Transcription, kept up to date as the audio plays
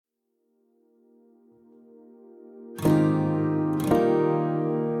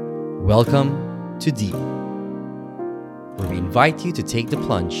Welcome to Deep, where we invite you to take the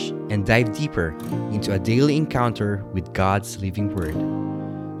plunge and dive deeper into a daily encounter with God's living Word.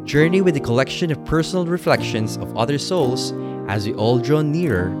 Journey with a collection of personal reflections of other souls as we all draw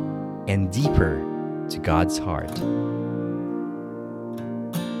nearer and deeper to God's heart.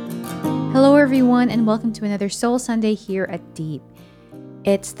 Hello, everyone, and welcome to another Soul Sunday here at Deep.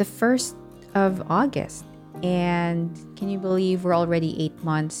 It's the 1st of August, and can you believe we're already 8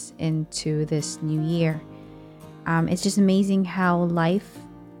 months into this new year? It's just amazing how life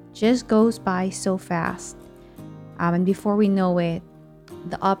just goes by so fast. And before we know it,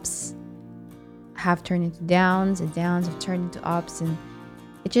 the ups have turned into downs, and downs have turned into ups, and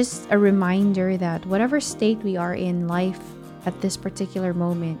it's just a reminder that whatever state we are in life at this particular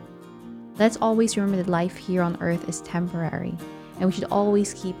moment, let's always remember that life here on earth is temporary, and we should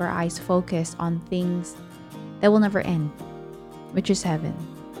always keep our eyes focused on things that will never end, which is heaven.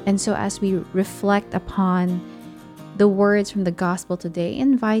 And so as we reflect upon the words from the gospel today, I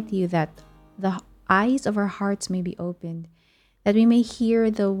invite you that the eyes of our hearts may be opened, that we may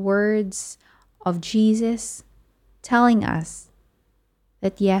hear the words of Jesus telling us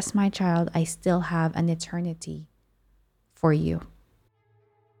that, yes, my child, I still have an eternity for you.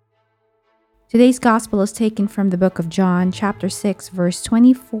 Today's gospel is taken from the book of John, chapter 6, verse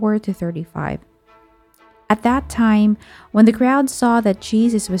 24 to 35. At that time, when the crowd saw that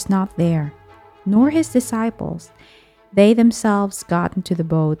Jesus was not there, nor his disciples, they themselves got into the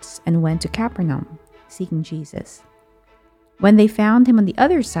boats and went to Capernaum, seeking Jesus. When they found him on the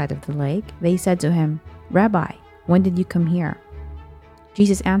other side of the lake, they said to him, "Rabbi, when did you come here?"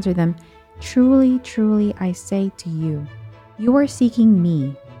 Jesus answered them, "Truly, truly, I say to you, you are seeking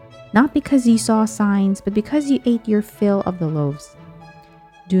me, not because you saw signs, but because you ate your fill of the loaves.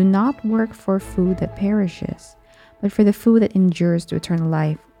 Do not work for food that perishes, but for the food that endures to eternal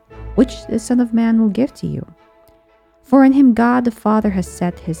life, which the Son of Man will give to you. For in him God the Father has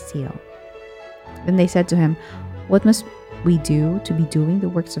set his seal." Then they said to him, "What must we do to be doing the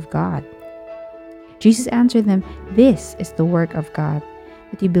works of God?" Jesus answered them, "This is the work of God,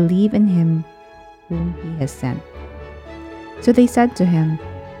 that you believe in him whom he has sent." So they said to him,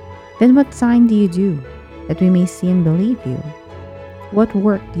 "Then what sign do you do, that we may see and believe you? What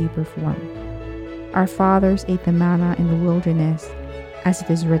work do you perform? Our fathers ate the manna in the wilderness, as it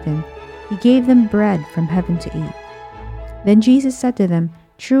is written, He gave them bread from heaven to eat." Then Jesus said to them,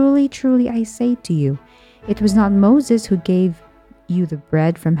 "Truly, truly, I say to you, it was not Moses who gave you the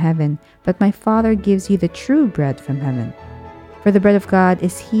bread from heaven, but my Father gives you the true bread from heaven. For the bread of God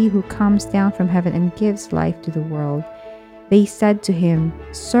is he who comes down from heaven and gives life to the world." They said to him,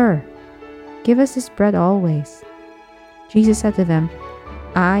 "Sir, give us this bread always." Jesus said to them,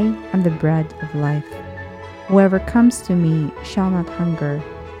 "I am the bread of life. Whoever comes to me shall not hunger,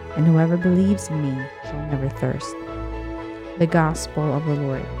 and whoever believes in me shall never thirst." The Gospel of the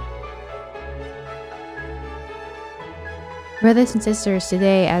Lord. Brothers and sisters,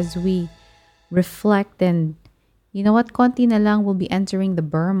 today as we reflect, and you know what, konti na lang, we'll be entering the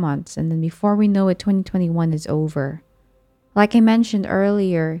Burr months, and then before we know it, 2021 is over. Like I mentioned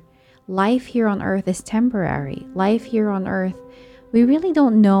earlier, life here on earth is temporary. Life here on earth, we really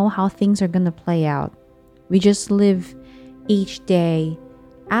don't know how things are going to play out. We just live each day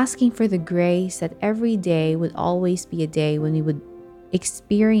asking for the grace that every day would always be a day when we would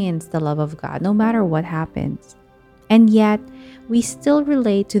experience the love of God, no matter what happens. And yet, we still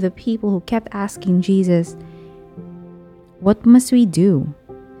relate to the people who kept asking Jesus, "What must we do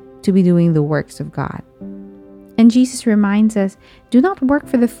to be doing the works of God?" And Jesus reminds us, do not work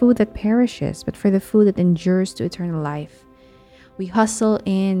for the food that perishes, but for the food that endures to eternal life. We hustle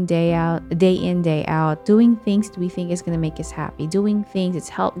in, day in, day out, doing things that we think is going to make us happy, doing things that's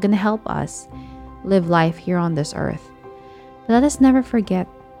going to help us live life here on this earth. But let us never forget,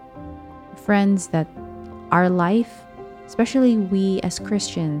 friends, that our life, especially we as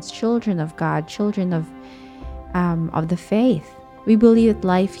Christians, children of God, children of the faith, we believe that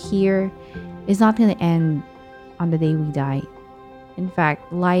life here is not going to end on the day we die. In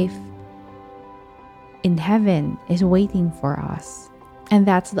fact, life in heaven is waiting for us. And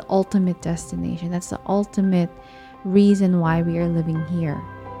that's the ultimate destination. That's the ultimate reason why we are living here.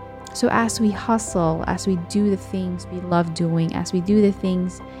 So as we hustle, as we do the things we love doing, as we do the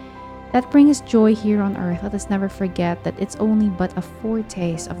things that bring us joy here on earth, let us never forget that it's only but a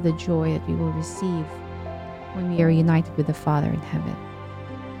foretaste of the joy that we will receive when we are united with the Father in heaven.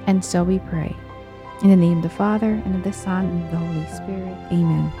 And so we pray. In the name of the Father, and of the Son, and of the Holy Spirit.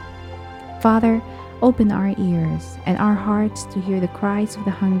 Amen. Father, open our ears and our hearts to hear the cries of the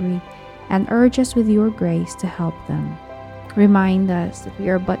hungry, and urge us with your grace to help them. Remind us that we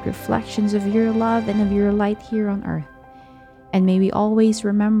are but reflections of your love and of your light here on earth. And may we always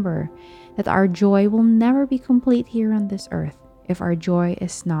remember that our joy will never be complete here on this earth if our joy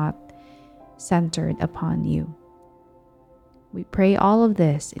is not centered upon you. We pray all of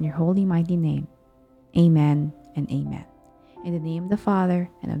this in your holy mighty name. Amen and amen. In the name of the Father,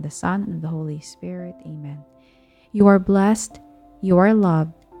 and of the Son, and of the Holy Spirit. Amen. You are blessed. You are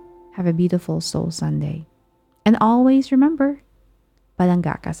loved. Have a beautiful Soul Sunday. And always remember,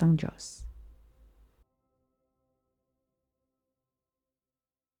 palangga ka sa Diyos.